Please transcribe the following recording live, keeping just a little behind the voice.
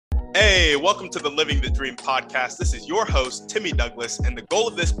Hey, welcome to the Living the Dream podcast. This is your host, Timmy Douglas, and the goal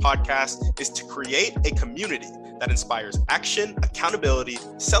of this podcast is to create a community that inspires action, accountability,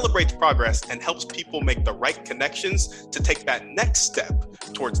 celebrates progress, and helps people make the right connections to take that next step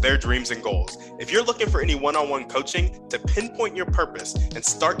towards their dreams and goals. If you're looking for any one-on-one coaching to pinpoint your purpose and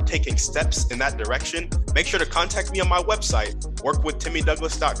start taking steps in that direction, make sure to contact me on my website,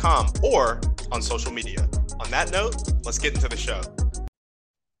 workwithtimmydouglas.com, or on social media. On that note, let's get into the show.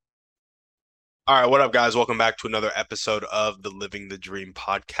 All right, what up, guys? Welcome back to another episode of the Living the Dream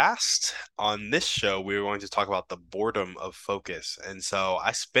podcast. On this show, we're going to talk about the boredom of focus. And so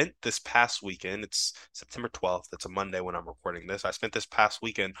I spent this past weekend, it's September 12th, it's a Monday when I'm recording this. I spent this past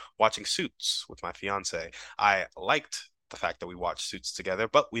weekend watching Suits with my fiance. I liked the fact that we watched Suits together,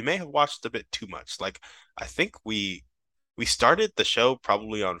 but we may have watched a bit too much. I think we started the show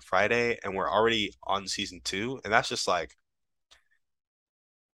probably on Friday and we're already on season 2. And that's just like,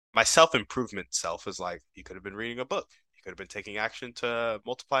 my self-improvement self is like, you could have been reading a book. You could have been taking action to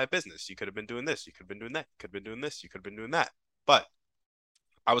multiply a business. You could have been doing this. You could have been doing that. You could have been doing this. You could have been doing that. But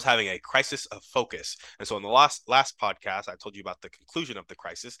I was having a crisis of focus. And so in the last podcast, I told you about the conclusion of the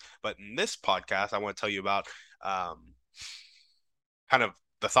crisis. But in this podcast, I want to tell you about kind of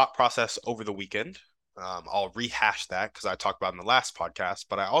the thought process over the weekend. I'll rehash that because I talked about in the last podcast.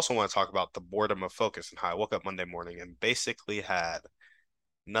 But I also want to talk about the boredom of focus and how I woke up Monday morning and basically had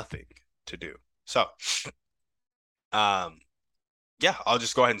nothing to do. So, yeah, I'll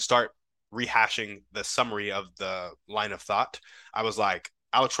just go ahead and start rehashing the summary of the line of thought. I was like,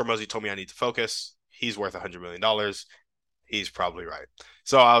 Alex Hormozi told me I need to focus. He's worth $100 million. He's probably right.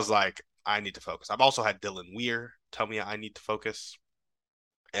 So I was like, I need to focus. I've also had Dylan Weir tell me I need to focus.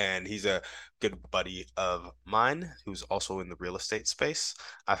 And he's a good buddy of mine who's also in the real estate space.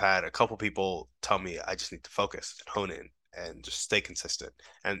 I've had a couple people tell me I just need to focus and hone in and just stay consistent.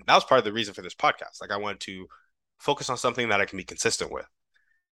 And that was part of the reason for this podcast. Like, I wanted to focus on something that I can be consistent with.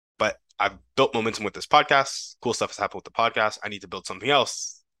 But I've built momentum with this podcast. Cool stuff has happened with the podcast. I need to build something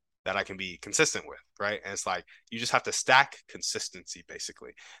else that I can be consistent with, right? And it's like, you just have to stack consistency,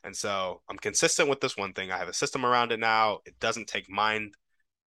 basically. And so I'm consistent with this one thing. I have a system around it now. It doesn't take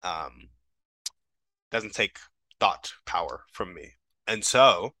doesn't take thought power from me. And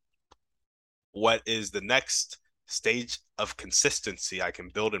so what is the next stage of consistency I can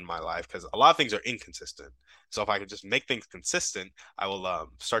build in my life? Because a lot of things are inconsistent. So if I can just make things consistent, I will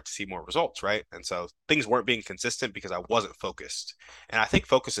start to see more results, right? And so things weren't being consistent because I wasn't focused. And I think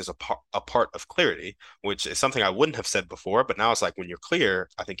focus is a part of clarity, which is something I wouldn't have said before. But now it's like, when you're clear,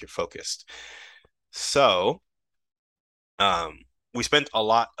 I think you're focused. So we spent a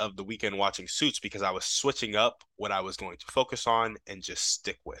lot of the weekend watching Suits because I was switching up what I was going to focus on and just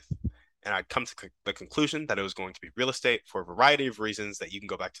stick with. And I'd come to the conclusion that it was going to be real estate for a variety of reasons that you can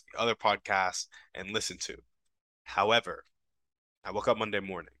go back to the other podcasts and listen to. However, I woke up Monday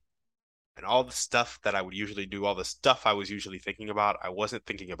morning and all the stuff that I would usually do, all the stuff I was usually thinking about, I wasn't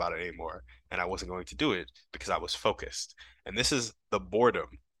thinking about it anymore. And I wasn't going to do it because I was focused. And this is the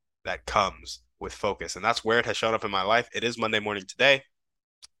boredom that comes with focus. And that's where it has shown up in my life. It is Monday morning today.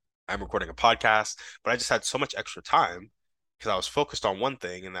 I'm recording a podcast, but I just had so much extra time because I was focused on one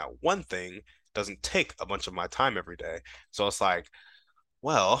thing, and that one thing doesn't take a bunch of my time every day. So it's like,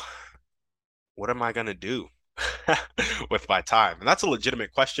 well, what am I going to do with my time? And that's a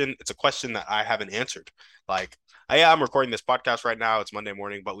legitimate question. It's a question that I haven't answered. Like, yeah, I'm recording this podcast right now. It's Monday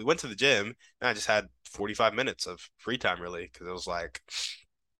morning, but we went to the gym and I just had 45 minutes of free time, really, because it was like,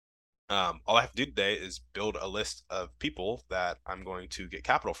 all I have to do today is build a list of people that I'm going to get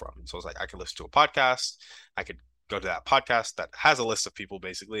capital from. So it's like, I could listen to a podcast. I could go to that podcast that has a list of people,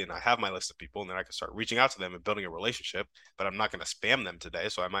 basically, and I have my list of people, and then I can start reaching out to them and building a relationship. But I'm not going to spam them today,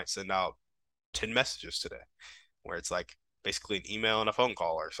 so I might send out 10 messages today, where it's like basically an email and a phone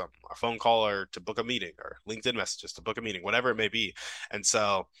call or something, a phone call or to book a meeting, or LinkedIn messages to book a meeting, whatever it may be. And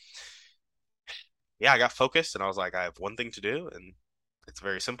so, yeah, I got focused, and I was like, I have one thing to do, and it's a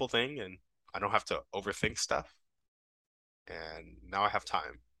very simple thing, and I don't have to overthink stuff. And now I have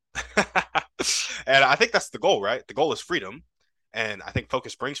time. And I think that's the goal, right? The goal is freedom. And I think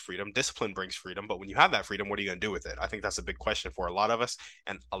focus brings freedom, discipline brings freedom. But when you have that freedom, what are you going to do with it? I think that's a big question for a lot of us.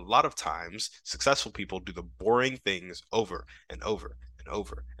 And a lot of times, successful people do the boring things over and over and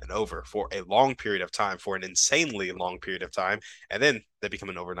over and over for a long period of time, for an insanely long period of time. And then they become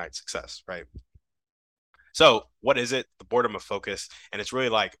an overnight success, right? So what is it? The boredom of focus. And it's really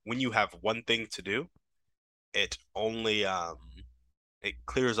like, when you have one thing to do, it only it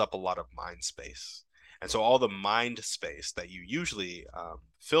clears up a lot of mind space. And so all the mind space that you usually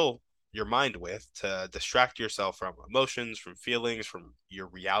fill your mind with to distract yourself from emotions, from feelings, from your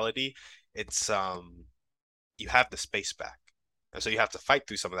reality, it's you have the space back. And so you have to fight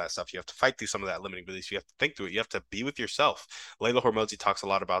through some of that stuff. You have to fight through some of that limiting beliefs. You have to think through it. You have to be with yourself. Layla Hormozi talks a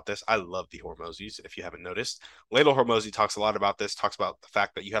lot about this. I love the Hormozis, if you haven't noticed. Layla Hormozi talks a lot about this, talks about the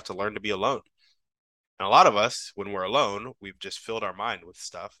fact that you have to learn to be alone. And a lot of us, when we're alone, we've just filled our mind with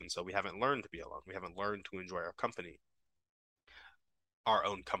stuff. And so we haven't learned to be alone. We haven't learned to enjoy our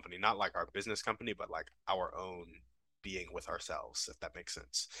own company, not like our business company, but like our own being with ourselves, if that makes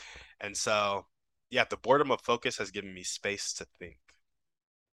sense. And so, yeah, the boredom of focus has given me space to think.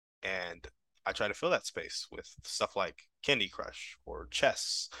 And I try to fill that space with stuff like Candy Crush or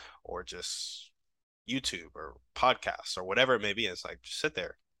chess or just YouTube or podcasts or whatever it may be. It's like, just sit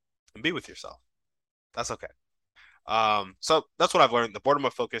there and be with yourself. That's okay. So that's what I've learned. The boredom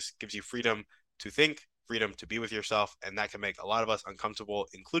of focus gives you freedom to think, freedom to be with yourself, and that can make a lot of us uncomfortable,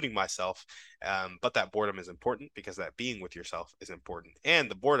 including myself. But that boredom is important because that being with yourself is important. And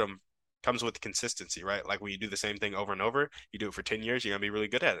the boredom comes with consistency, right? Like when you do the same thing over and over, you do it for 10 years, you're going to be really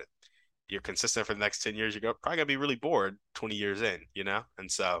good at it. You're consistent for the next 10 years, you're probably going to be really bored 20 years in, you know?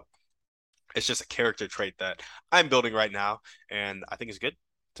 And so it's just a character trait that I'm building right now, and I think it's good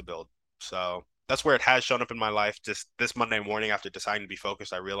to build. So that's where it has shown up in my life. Just this Monday morning, after deciding to be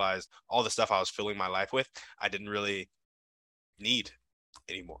focused, I realized all the stuff I was filling my life with, I didn't really need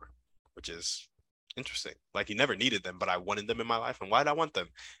anymore, which is interesting. Like you never needed them, but I wanted them in my life. And why did I want them?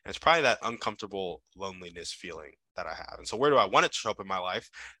 And it's probably that uncomfortable loneliness feeling that I have. And so where do I want it to show up in my life?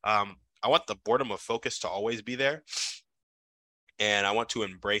 I want the boredom of focus to always be there. And I want to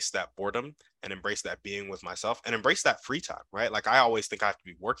embrace that boredom and embrace that being with myself and embrace that free time, right? Like I always think I have to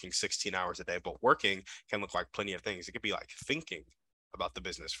be working 16 hours a day, but working can look like plenty of things. It could be like thinking about the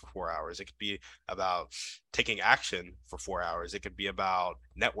business for 4 hours. It could be about taking action for 4 hours. It could be about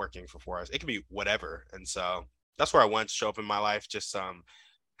networking for 4 hours. It could be whatever. And so that's where I want to show up in my life. Just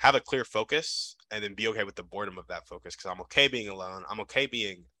have a clear focus and then be okay with the boredom of that focus, because I'm okay being alone. I'm okay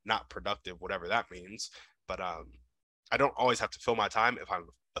being not productive, whatever that means. But I don't always have to fill my time if I'm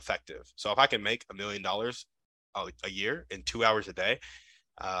effective. So if I can make $1 million a year in 2 hours a day,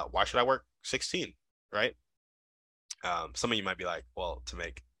 why should I work 16, right? Some of you might be like, well, to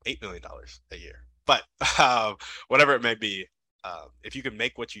make $8 million a year, but whatever it may be, if you can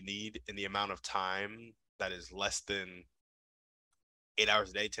make what you need in the amount of time that is less than 8 hours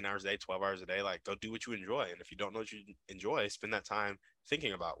a day, 10 hours a day, 12 hours a day, like go do what you enjoy. And if you don't know what you enjoy, spend that time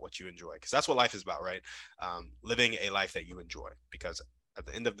thinking about what you enjoy, because that's what life is about, right? Living a life that you enjoy, because at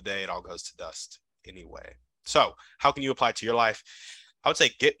the end of the day, it all goes to dust anyway. So how can you apply it to your life? I would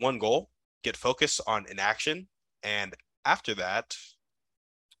say get one goal, get focused on an action, and after that,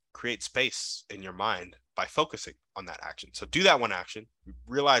 create space in your mind by focusing on that action. So do that one action,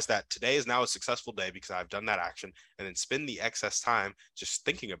 realize that today is now a successful day because I've done that action, and then spend the excess time just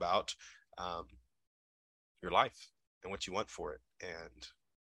thinking about your life and what you want for it, and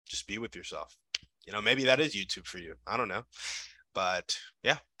just be with yourself. You know, maybe that is YouTube for you. I don't know. But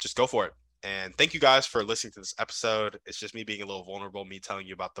yeah, just go for it. And thank you guys for listening to this episode. It's just me being a little vulnerable, me telling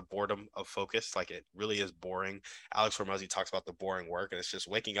you about the boredom of focus. Like it really is boring. Alex Hormozi talks about the boring work, and it's just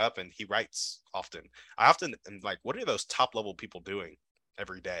waking up, and he writes often. I often am like, what are those top level people doing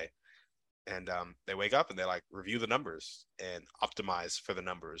every day? And they wake up and they like review the numbers and optimize for the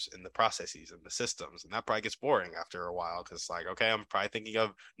numbers and the processes and the systems. And that probably gets boring after a while, because like, okay, I'm probably thinking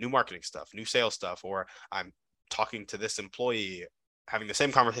of new marketing stuff, new sales stuff, or I'm talking to this employee, having the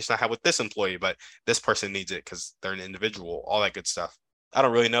same conversation I had with this employee, but this person needs it because they're an individual, all that good stuff. I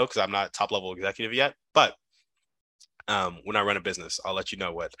don't really know because I'm not a top level executive yet, but when I run a business, I'll let you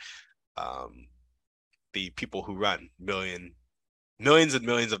know what the people who run millions and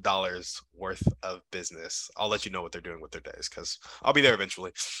millions of dollars worth of business, I'll let you know what they're doing with their days, because I'll be there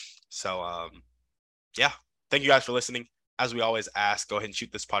eventually. So yeah, thank you guys for listening. As we always ask, go ahead and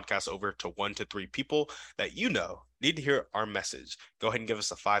shoot this podcast over to 1 to 3 people that you know need to hear our message. Go ahead and give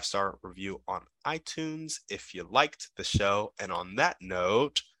us a 5-star review on iTunes if you liked the show. And on that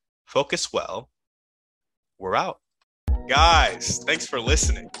note, focus well. We're out. Guys, thanks for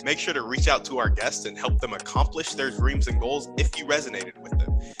listening. Make sure to reach out to our guests and help them accomplish their dreams and goals if you resonated with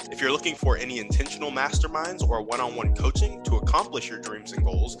them. If you're looking for any intentional masterminds or one-on-one coaching to accomplish your dreams and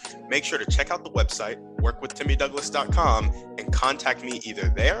goals, make sure to check out the website, workwithtimmydouglas.com, and contact me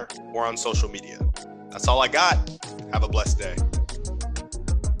either there or on social media. That's all I got. Have a blessed day.